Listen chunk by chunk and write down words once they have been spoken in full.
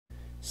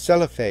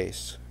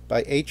Celephais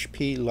by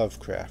H.P.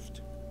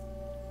 Lovecraft.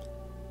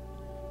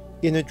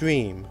 In a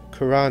dream,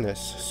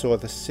 Kuranes saw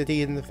the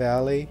city in the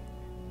valley,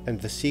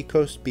 and the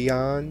seacoast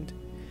beyond,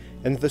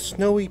 and the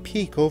snowy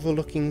peak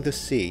overlooking the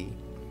sea,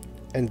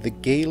 and the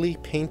gaily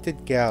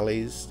painted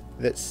galleys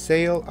that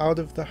sail out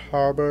of the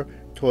harbor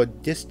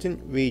toward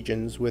distant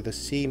regions where the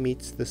sea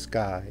meets the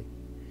sky.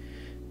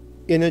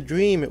 In a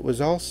dream it was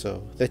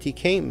also that he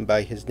came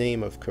by his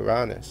name of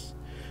Kuranes,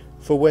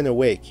 for when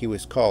awake he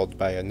was called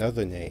by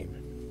another name.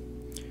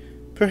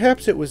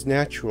 Perhaps it was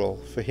natural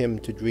for him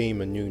to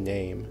dream a new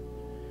name,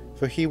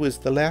 for he was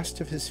the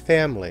last of his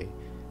family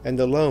and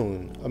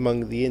alone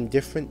among the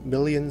indifferent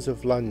millions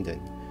of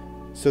London,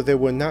 so there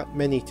were not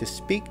many to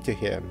speak to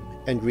him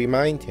and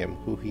remind him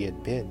who he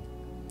had been.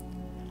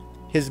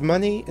 His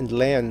money and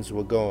lands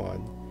were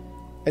gone,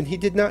 and he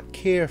did not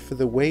care for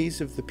the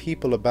ways of the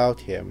people about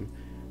him,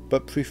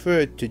 but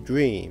preferred to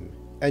dream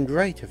and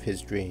write of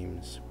his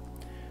dreams.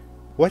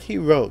 What he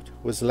wrote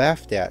was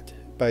laughed at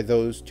by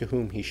those to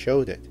whom he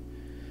showed it,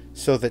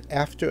 so that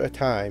after a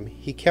time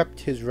he kept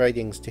his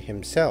writings to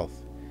himself,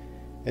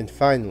 and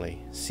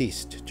finally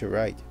ceased to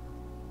write.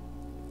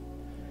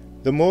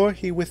 The more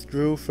he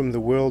withdrew from the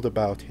world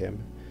about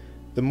him,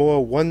 the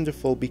more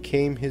wonderful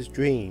became his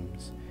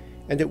dreams,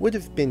 and it would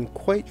have been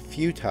quite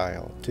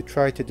futile to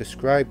try to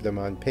describe them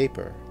on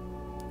paper.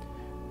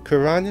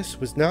 Kuranes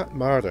was not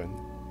modern,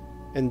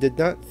 and did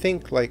not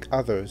think like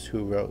others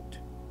who wrote.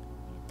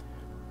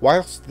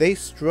 Whilst they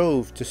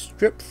strove to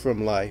strip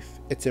from life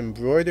its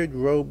embroidered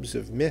robes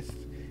of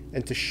myth,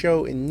 and to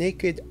show in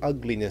naked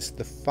ugliness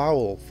the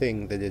foul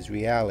thing that is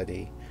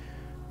reality,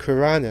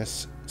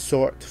 Kuranes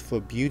sought for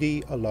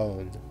beauty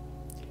alone.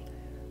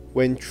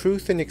 When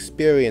truth and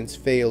experience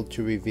failed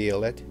to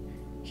reveal it,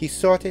 he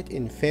sought it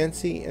in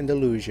fancy and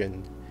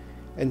illusion,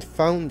 and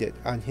found it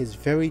on his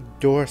very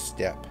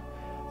doorstep,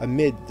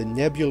 amid the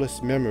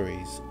nebulous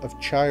memories of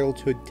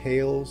childhood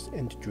tales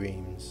and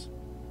dreams.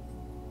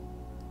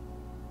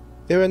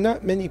 There are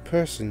not many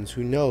persons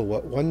who know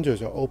what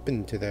wonders are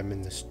opened to them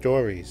in the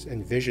stories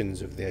and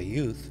visions of their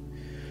youth,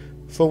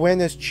 for when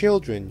as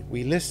children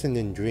we listen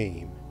and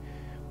dream,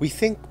 we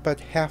think but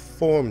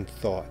half-formed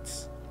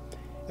thoughts,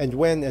 and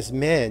when as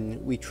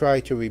men we try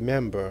to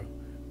remember,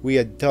 we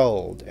are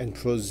dulled and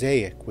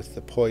prosaic with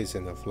the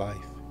poison of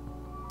life.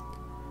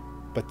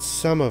 But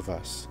some of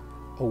us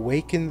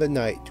awaken the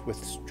night with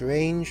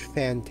strange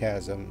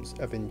phantasms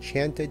of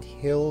enchanted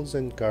hills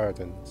and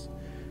gardens,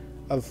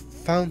 of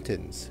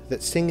fountains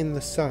that sing in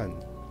the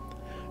sun,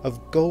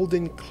 of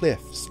golden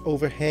cliffs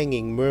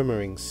overhanging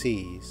murmuring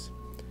seas,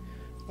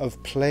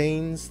 of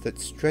plains that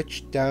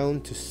stretch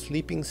down to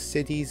sleeping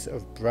cities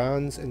of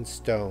bronze and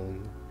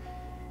stone,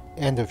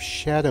 and of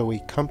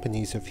shadowy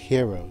companies of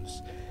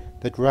heroes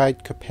that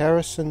ride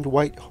caparisoned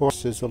white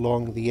horses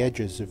along the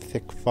edges of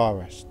thick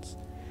forests.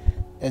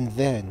 And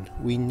then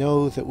we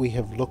know that we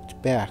have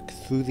looked back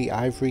through the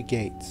ivory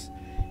gates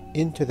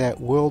into that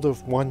world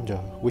of wonder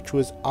which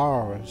was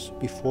ours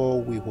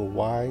before we were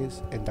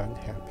wise and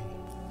unhappy.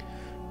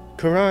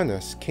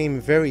 Kuranes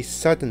came very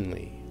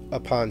suddenly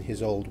upon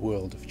his old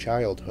world of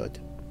childhood.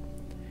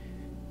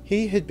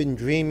 He had been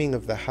dreaming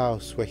of the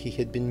house where he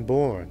had been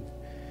born,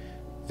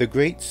 the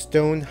great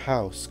stone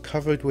house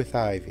covered with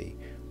ivy,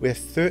 where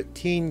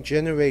 13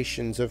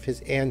 generations of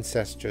his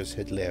ancestors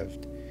had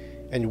lived,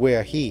 and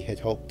where he had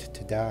hoped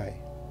to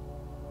die.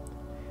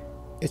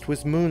 It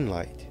was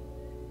moonlight,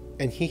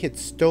 and he had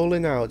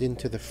stolen out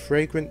into the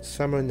fragrant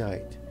summer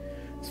night,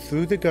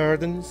 through the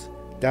gardens,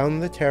 down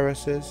the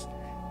terraces,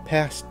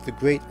 past the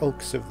great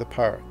oaks of the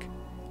park,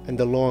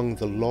 and along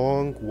the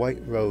long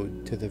white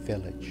road to the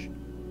village.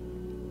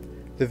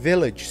 The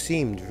village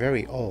seemed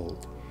very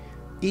old,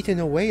 eaten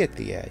away at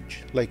the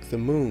edge, like the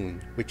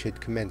moon which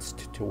had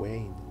commenced to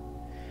wane,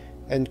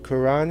 and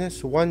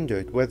Kuranes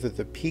wondered whether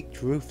the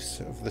peaked roofs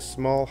of the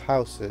small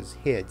houses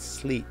hid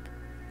sleep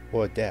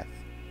or death.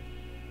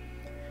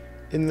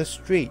 In the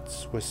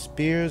streets were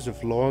spears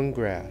of long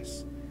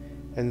grass,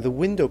 and the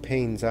window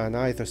panes on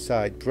either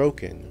side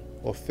broken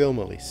or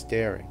filmily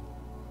staring.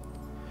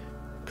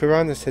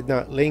 Kuranes had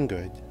not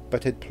lingered,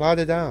 but had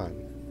plodded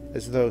on,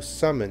 as though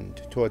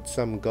summoned toward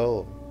some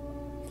goal.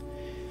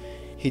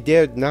 He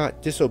dared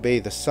not disobey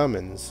the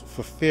summons,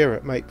 for fear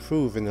it might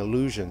prove an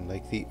illusion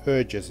like the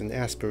urges and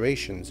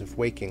aspirations of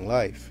waking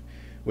life,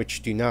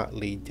 which do not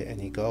lead to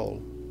any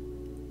goal.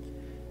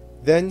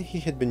 Then he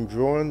had been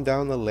drawn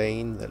down a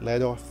lane that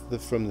led off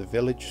from the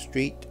village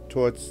street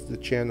towards the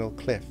Channel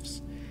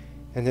cliffs,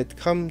 and had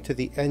come to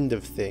the end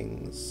of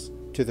things,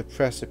 to the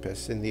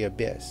precipice in the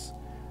abyss,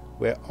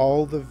 where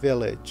all the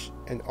village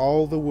and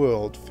all the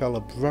world fell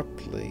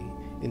abruptly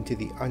into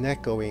the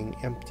unechoing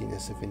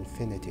emptiness of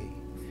infinity,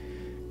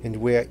 and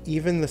where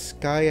even the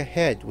sky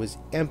ahead was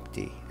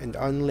empty and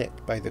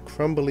unlit by the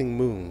crumbling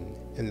moon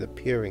and the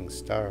peering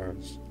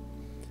stars.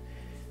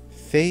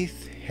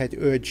 Faith had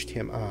urged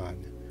him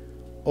on,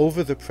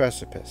 over the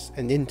precipice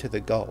and into the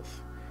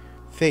gulf.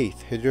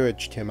 Faith had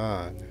urged him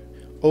on,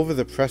 over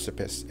the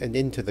precipice and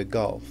into the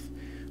gulf,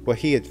 where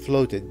he had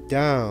floated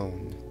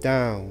down,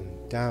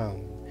 down,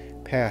 down,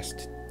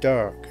 past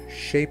dark,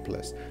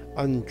 shapeless,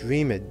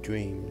 undreamed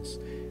dreams,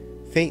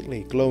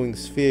 faintly glowing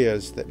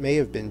spheres that may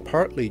have been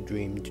partly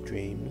dreamed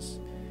dreams,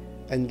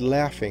 and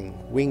laughing,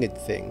 winged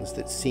things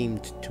that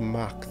seemed to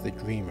mock the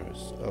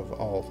dreamers of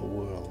all the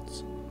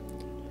worlds.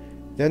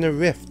 Then a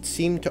rift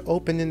seemed to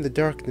open in the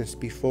darkness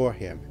before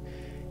him,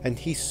 and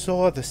he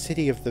saw the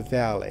city of the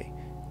valley,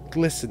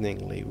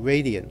 glisteningly,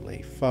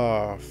 radiantly,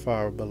 far,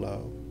 far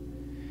below,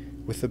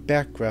 with a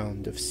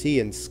background of sea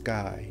and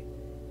sky,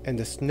 and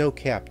a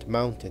snow-capped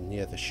mountain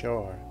near the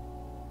shore.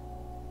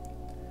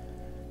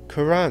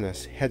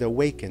 Kuranes had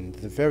awakened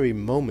the very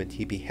moment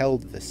he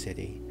beheld the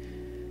city,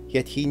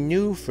 yet he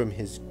knew from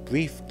his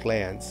brief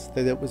glance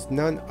that it was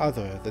none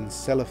other than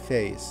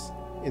Celephais,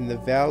 in the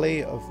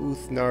valley of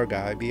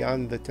Uth-Nargai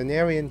beyond the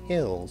Tanarian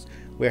hills,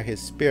 where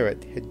his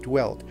spirit had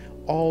dwelt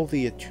all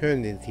the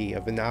eternity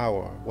of an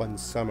hour one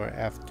summer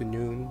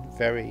afternoon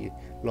very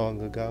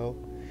long ago,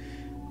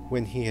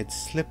 when he had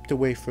slipped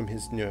away from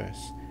his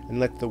nurse and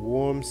let the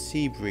warm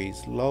sea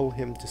breeze lull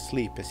him to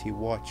sleep as he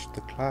watched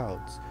the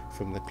clouds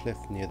from the cliff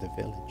near the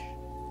village.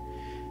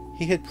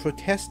 He had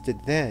protested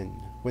then,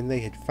 when they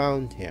had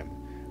found him,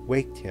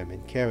 waked him,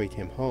 and carried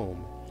him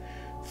home,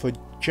 for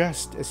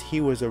just as he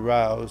was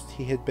aroused,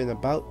 he had been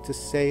about to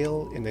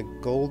sail in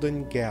a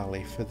golden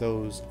galley for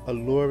those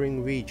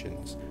alluring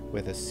regions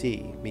where the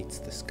sea meets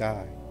the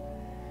sky.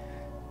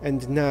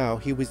 And now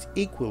he was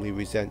equally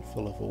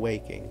resentful of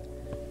awaking,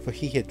 for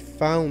he had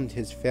found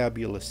his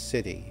fabulous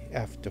city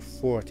after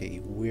 40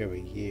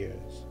 weary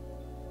years.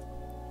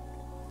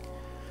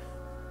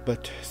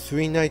 But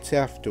 3 nights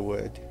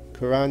afterward,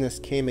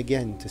 Kuranes came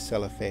again to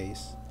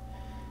Celephais.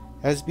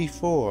 As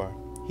before,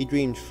 he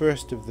dreamed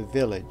first of the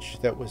village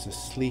that was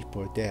asleep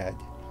or dead,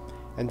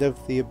 and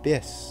of the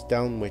abyss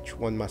down which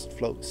one must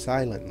float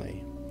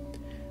silently.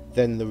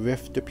 Then the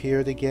rift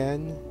appeared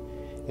again,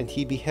 and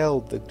he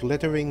beheld the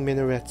glittering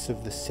minarets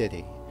of the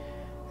city,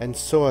 and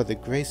saw the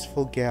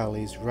graceful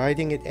galleys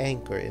riding at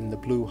anchor in the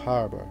blue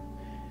harbor,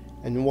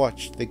 and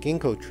watched the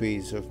ginkgo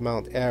trees of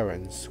Mount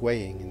Aaron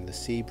swaying in the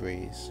sea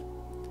breeze.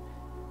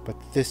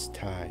 But this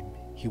time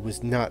he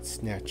was not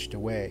snatched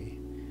away,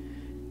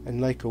 and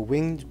like a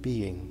winged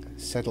being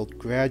settled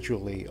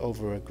gradually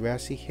over a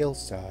grassy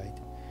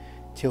hillside,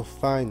 till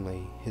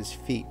finally his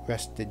feet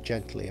rested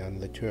gently on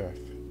the turf.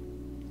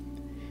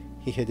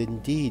 He had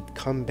indeed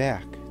come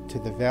back to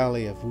the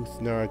valley of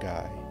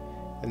Uth-Nargai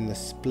and the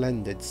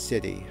splendid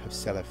city of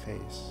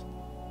Celephais.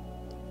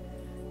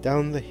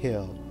 Down the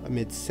hill,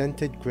 amid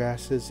scented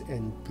grasses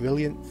and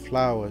brilliant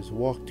flowers,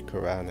 walked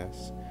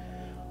Kuranes,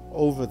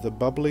 over the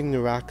bubbling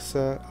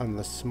Naraxa on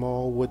the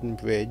small wooden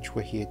bridge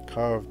where he had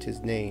carved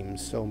his name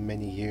so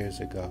many years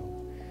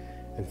ago,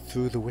 and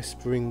through the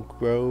whispering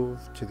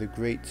grove to the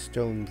great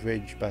stone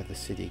bridge by the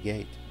city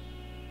gate.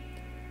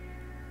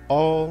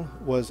 All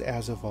was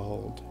as of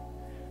old,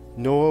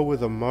 nor were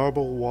the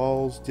marble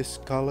walls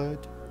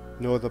discolored,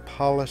 nor the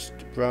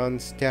polished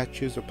bronze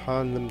statues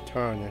upon them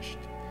tarnished,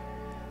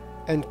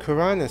 and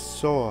Kuranes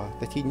saw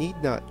that he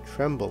need not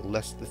tremble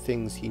lest the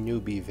things he knew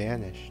be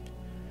vanished,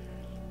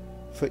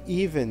 for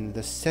even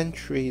the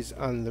sentries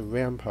on the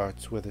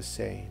ramparts were the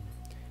same,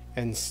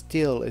 and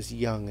still as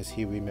young as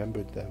he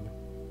remembered them.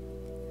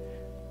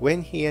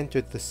 When he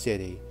entered the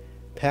city,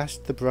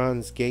 past the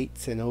bronze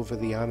gates and over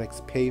the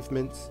onyx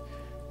pavements,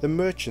 the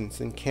merchants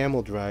and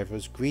camel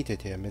drivers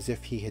greeted him as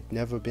if he had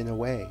never been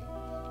away.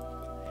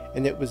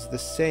 And it was the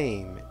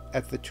same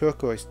at the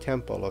turquoise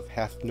temple of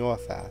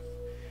Hath-Northath,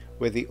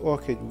 where the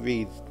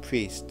orchid-wreathed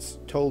priests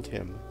told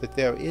him that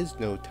there is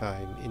no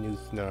time in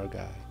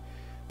Uth-Nargai,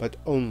 but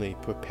only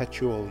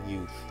perpetual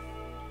youth.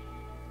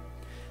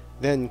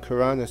 Then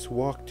Kuranes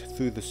walked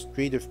through the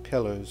street of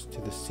pillars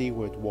to the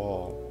seaward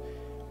wall,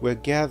 where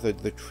gathered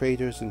the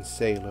traders and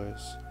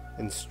sailors,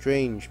 and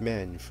strange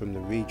men from the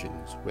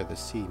regions where the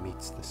sea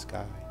meets the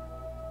sky.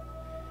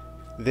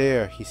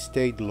 There he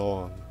stayed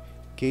long,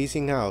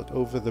 gazing out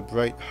over the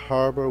bright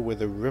harbor where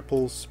the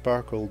ripples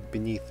sparkled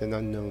beneath an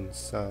unknown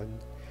sun,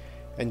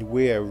 and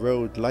where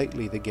rode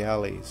lightly the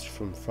galleys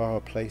from far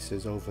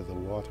places over the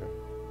water.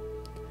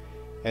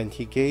 And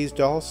he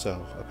gazed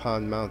also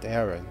upon Mount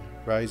Aaron,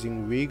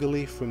 rising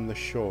regally from the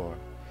shore,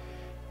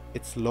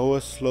 its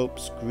lower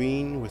slopes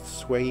green with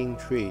swaying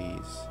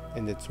trees,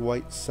 and its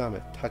white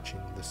summit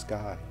touching the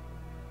sky.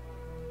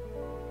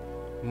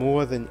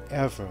 More than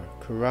ever,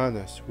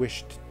 Kuranes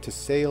wished to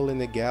sail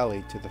in a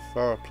galley to the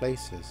far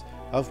places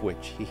of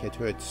which he had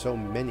heard so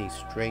many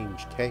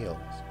strange tales,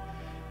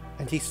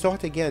 and he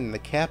sought again the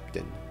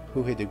captain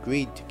who had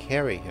agreed to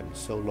carry him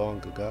so long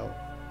ago.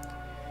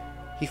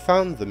 He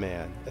found the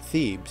man, a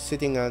Thebe,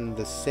 sitting on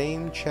the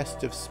same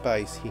chest of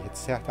spice he had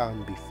sat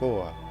on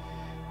before,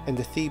 and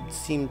the Thebe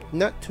seemed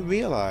not to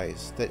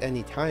realize that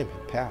any time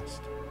had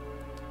passed.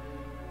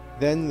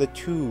 Then the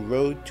two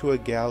rowed to a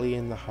galley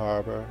in the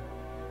harbor,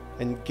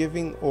 and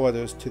giving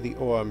orders to the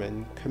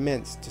oarmen,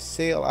 commenced to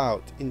sail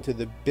out into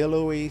the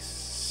billowy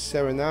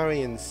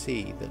Serenarian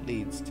sea that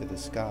leads to the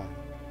sky.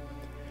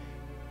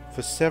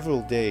 For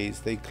several days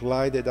they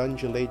glided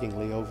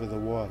undulatingly over the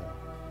water,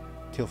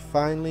 till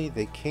finally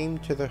they came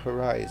to the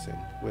horizon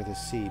where the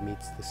sea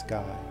meets the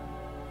sky.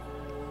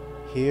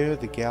 Here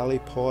the galley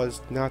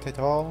paused not at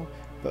all,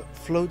 but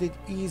floated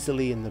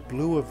easily in the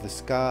blue of the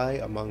sky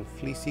among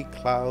fleecy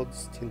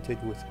clouds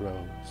tinted with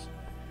rose.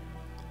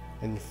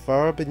 And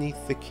far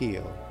beneath the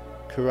keel,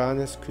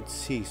 Kuranes could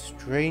see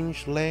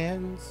strange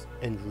lands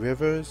and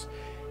rivers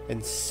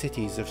and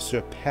cities of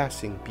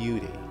surpassing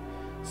beauty,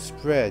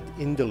 spread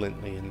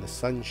indolently in the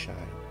sunshine,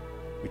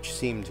 which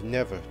seemed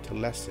never to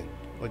lessen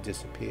or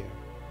disappear.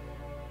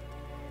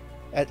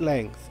 At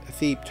length,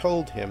 Athebe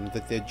told him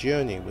that their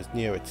journey was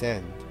near its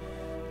end,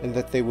 and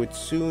that they would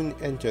soon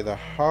enter the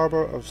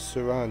harbor of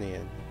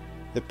Surreal,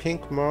 the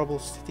pink marble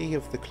city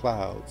of the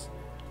clouds,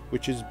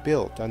 which is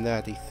built on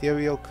that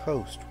ethereal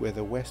coast where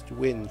the west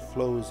wind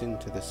flows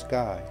into the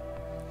sky.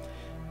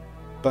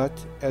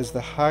 But as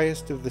the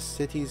highest of the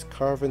city's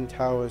carven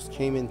towers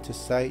came into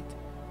sight,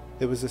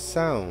 there was a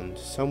sound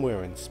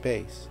somewhere in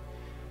space,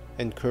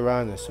 and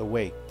Kuranes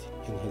awaked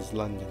in his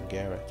London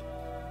garret.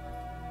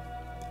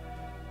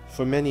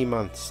 For many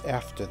months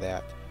after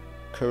that,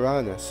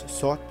 Kuranes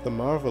sought the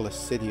marvelous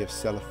city of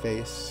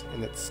Celephais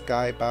and its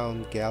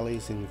sky-bound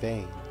galleys in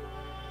vain,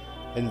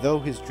 and though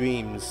his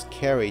dreams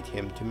carried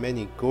him to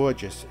many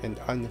gorgeous and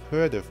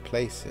unheard-of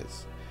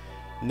places,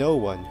 no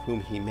one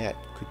whom he met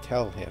could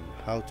tell him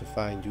how to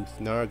find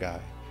Uthnargai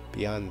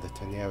beyond the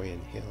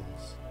Tanarian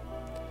hills.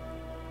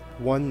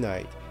 One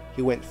night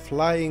he went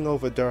flying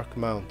over dark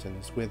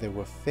mountains where there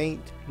were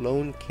faint,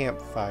 lone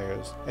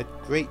campfires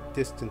at great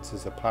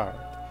distances apart,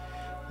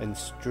 and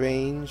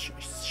strange,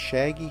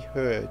 shaggy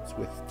herds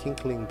with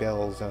tinkling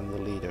bells on the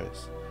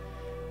leaders.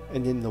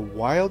 And in the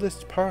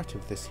wildest part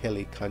of this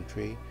hilly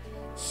country,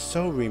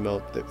 so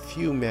remote that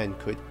few men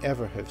could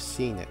ever have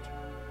seen it,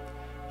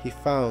 he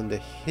found a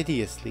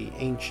hideously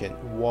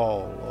ancient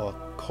wall or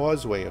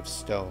causeway of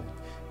stone,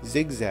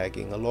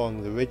 zigzagging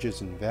along the ridges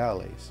and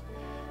valleys,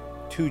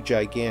 too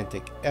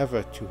gigantic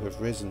ever to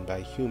have risen by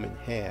human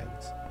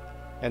hands,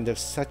 and of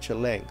such a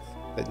length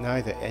that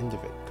neither end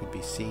of it could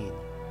be seen.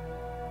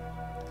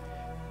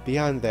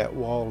 Beyond that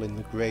wall in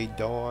the grey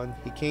dawn,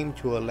 he came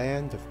to a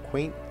land of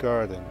quaint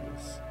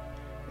gardens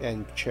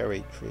and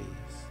cherry trees.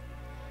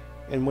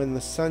 And when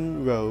the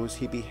sun rose,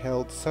 he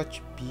beheld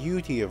such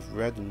beauty of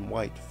red and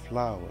white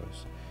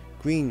flowers,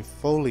 green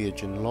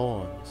foliage and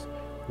lawns,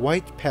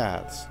 white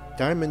paths,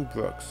 diamond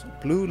brooks,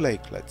 blue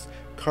lakelets,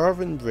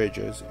 carven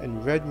bridges,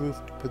 and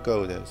red-roofed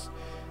pagodas,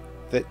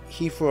 that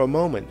he for a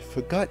moment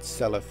forgot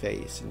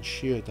Celephais in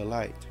sheer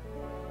delight.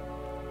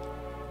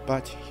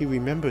 But he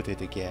remembered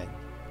it again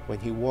when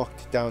he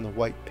walked down a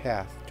white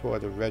path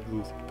toward a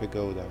red-roofed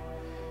pagoda,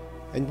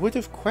 and would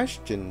have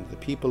questioned the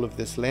people of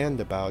this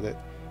land about it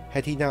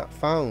had he not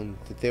found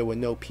that there were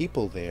no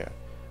people there,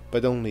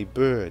 but only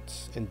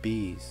birds and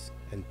bees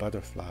and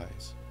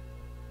butterflies.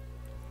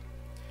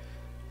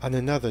 On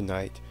another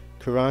night,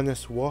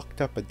 Kuranes walked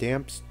up a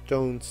damp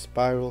stone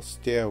spiral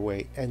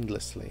stairway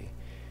endlessly,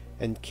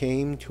 and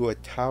came to a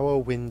tower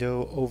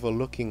window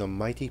overlooking a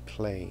mighty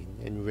plain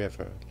and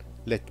river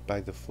lit by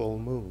the full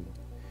moon.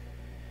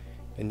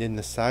 And in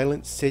the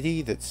silent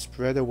city that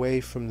spread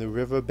away from the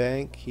river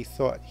bank, he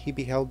thought he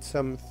beheld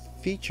some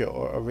feature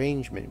or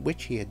arrangement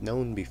which he had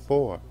known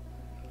before.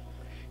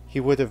 He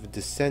would have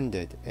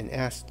descended and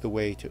asked the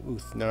way to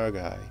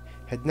Uthnargai,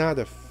 had not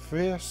a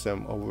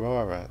fearsome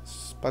aurora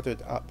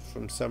sputtered up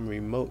from some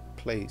remote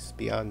place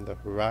beyond the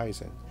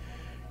horizon,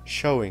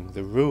 showing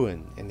the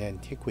ruin and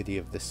antiquity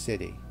of the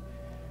city,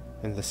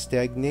 and the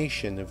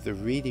stagnation of the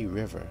reedy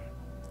river,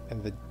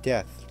 and the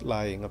death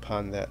lying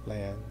upon that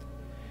land,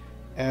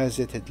 as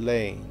it had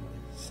lain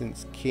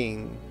since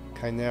King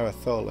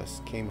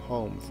Kynaratholis came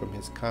home from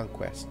his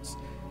conquests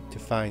to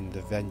find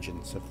the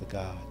vengeance of the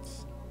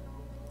gods.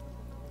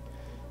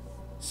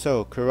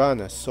 So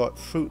Kuranes sought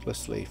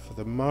fruitlessly for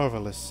the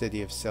marvelous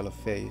city of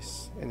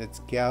Celephais and its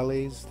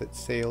galleys that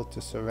sailed to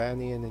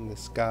Saranian in the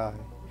sky,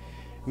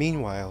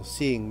 meanwhile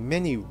seeing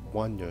many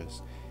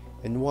wonders,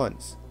 and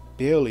once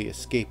barely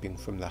escaping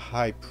from the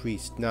high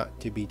priest not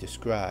to be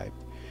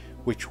described,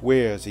 which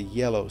wears a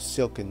yellow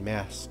silken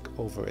mask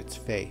over its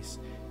face,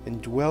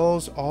 and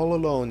dwells all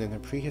alone in a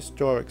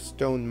prehistoric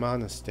stone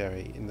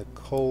monastery in the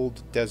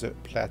cold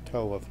desert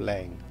plateau of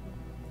Leng.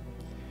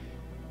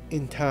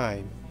 In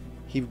time,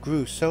 he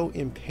grew so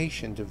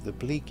impatient of the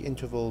bleak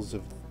intervals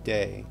of the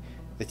day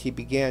that he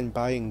began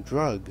buying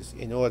drugs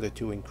in order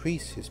to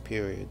increase his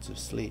periods of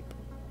sleep.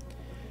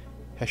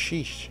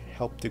 Hashish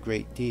helped a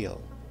great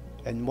deal,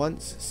 and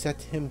once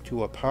set him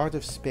to a part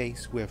of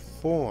space where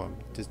form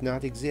does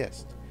not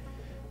exist,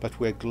 but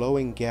where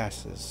glowing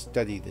gases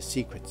study the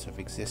secrets of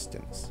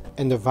existence.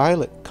 And a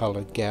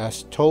violet-colored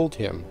gas told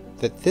him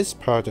that this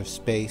part of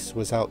space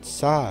was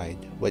outside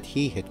what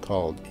he had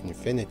called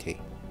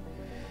infinity.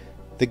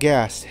 The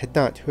gas had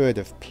not heard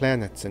of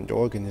planets and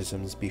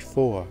organisms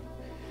before,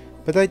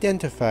 but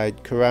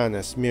identified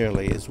Kuranes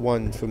merely as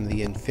one from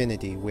the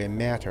infinity where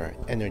matter,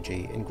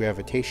 energy, and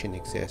gravitation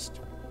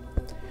exist.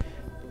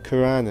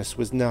 Kuranes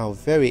was now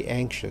very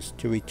anxious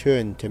to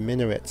return to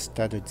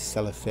minaret-studded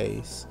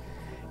Celephais,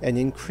 and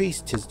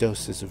increased his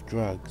doses of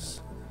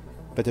drugs.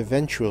 but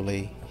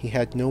eventually he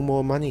had no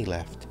more money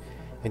left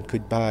and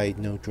could buy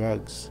no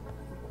drugs.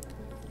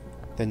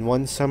 Then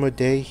one summer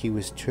day he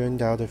was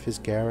turned out of his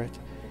garret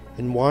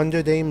and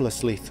wandered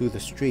aimlessly through the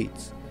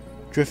streets,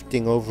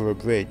 drifting over a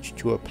bridge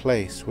to a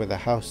place where the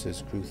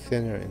houses grew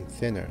thinner and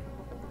thinner.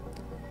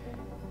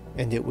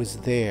 And it was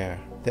there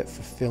that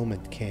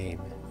fulfillment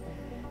came,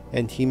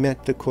 and he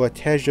met the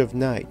cortege of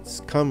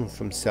knights come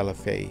from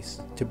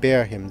Celephais to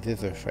bear him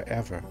thither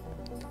forever.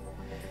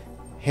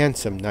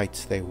 Handsome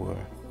knights they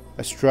were,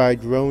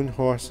 astride roan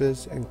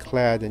horses and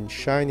clad in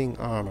shining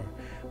armor,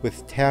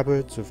 with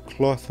tabards of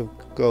cloth of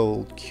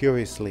gold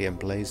curiously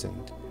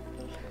emblazoned.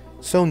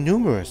 So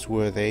numerous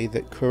were they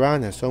that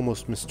Kuranes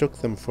almost mistook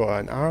them for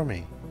an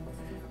army,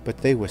 but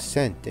they were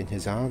sent in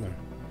his honor,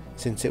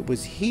 since it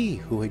was he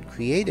who had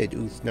created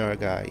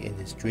Uth-Nargai in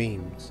his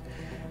dreams,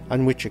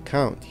 on which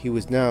account he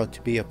was now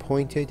to be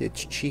appointed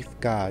its chief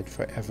god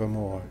for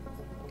evermore.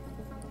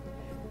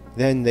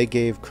 Then they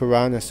gave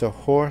Kuranes a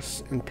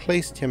horse and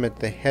placed him at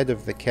the head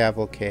of the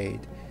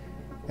cavalcade,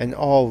 and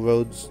all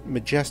rode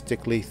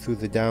majestically through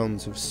the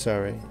downs of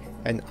Surrey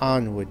and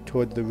onward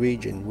toward the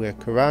region where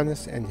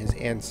Kuranes and his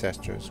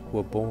ancestors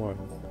were born.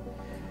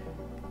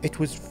 It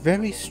was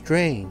very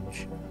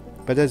strange,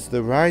 but as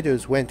the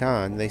riders went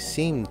on they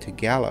seemed to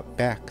gallop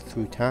back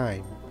through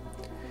time.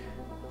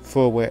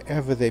 For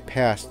wherever they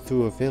passed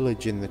through a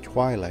village in the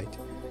twilight,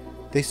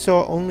 they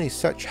saw only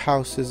such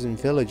houses and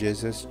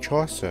villages as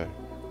Chaucer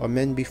or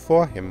men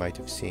before him might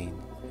have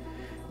seen,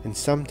 and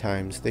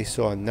sometimes they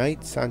saw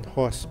knights on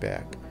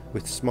horseback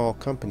with small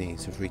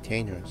companies of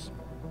retainers.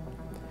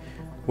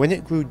 When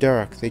it grew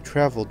dark they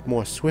travelled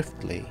more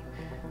swiftly,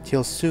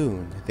 till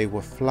soon they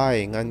were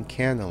flying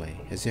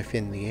uncannily as if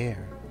in the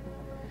air.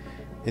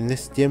 In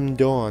this dim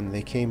dawn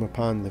they came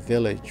upon the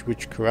village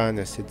which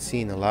Kuranes had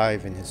seen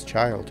alive in his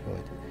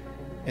childhood,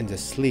 and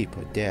asleep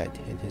or dead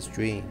in his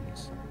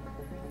dreams.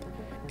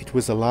 It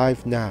was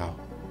alive now,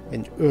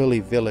 and early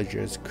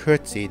villagers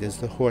curtsied as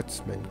the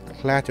horsemen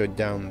clattered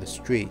down the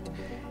street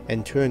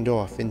and turned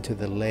off into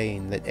the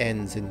lane that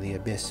ends in the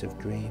abyss of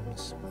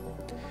dreams.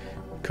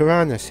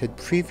 Kuranes had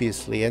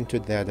previously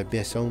entered that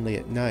abyss only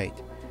at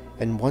night,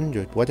 and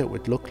wondered what it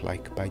would look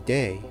like by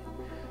day,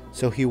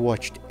 so he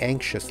watched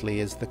anxiously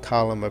as the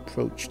column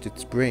approached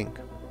its brink.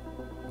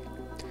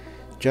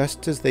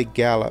 Just as they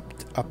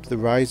galloped up the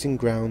rising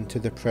ground to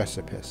the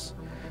precipice,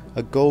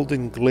 a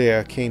golden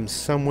glare came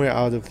somewhere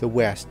out of the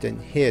west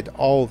and hid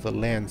all the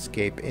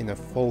landscape in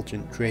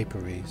effulgent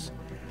draperies.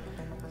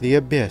 The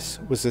abyss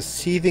was a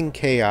seething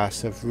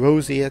chaos of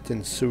roseate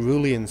and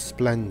cerulean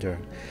splendor,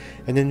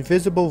 and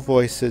invisible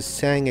voices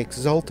sang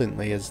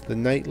exultantly as the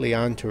nightly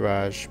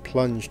entourage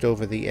plunged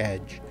over the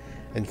edge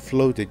and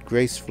floated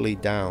gracefully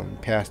down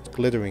past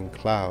glittering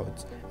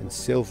clouds and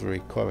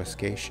silvery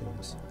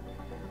coruscations.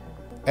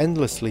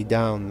 Endlessly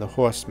down the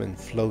horsemen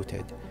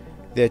floated,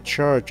 their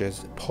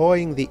chargers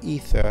pawing the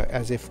ether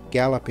as if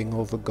galloping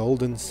over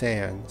golden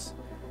sands,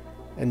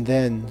 and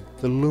then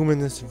the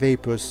luminous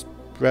vapors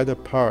spread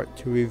apart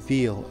to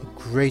reveal a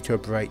greater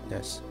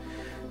brightness,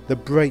 the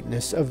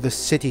brightness of the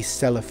city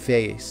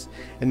Celephais,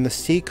 and the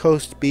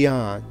sea-coast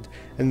beyond,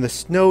 and the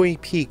snowy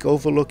peak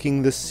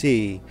overlooking the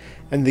sea,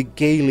 and the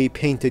gaily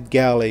painted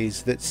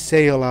galleys that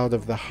sail out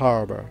of the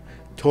harbor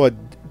toward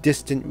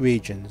distant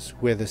regions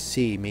where the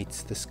sea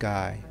meets the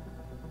sky.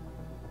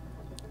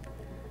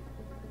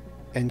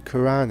 And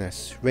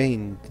Kuranes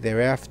reigned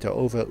thereafter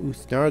over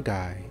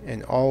Uth-Nargai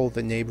and all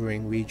the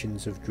neighboring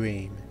regions of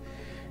dream,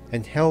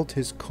 and held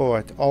his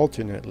court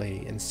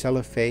alternately in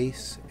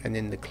Celephais and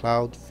in the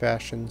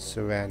cloud-fashioned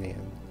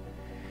Seranian.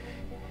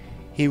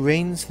 He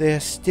reigns there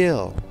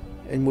still,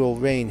 and will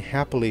reign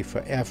happily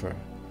forever,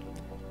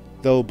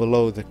 though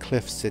below the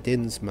cliffs at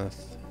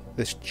Innsmouth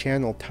the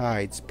channel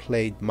tides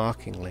played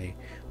mockingly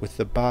with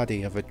the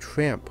body of a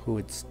tramp who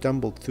had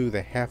stumbled through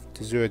the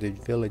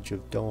half-deserted village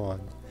of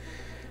Dawn,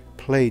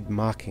 played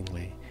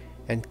mockingly,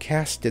 and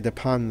cast it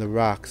upon the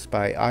rocks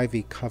by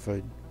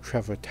ivy-covered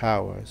Trevor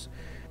Towers,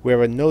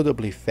 where a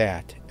notably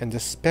fat and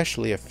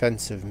especially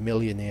offensive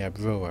millionaire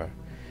brewer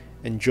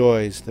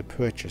enjoys the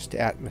purchased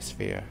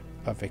atmosphere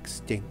of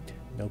extinct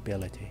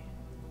nobility.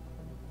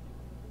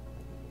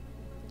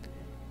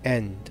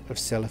 End of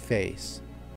Celephais.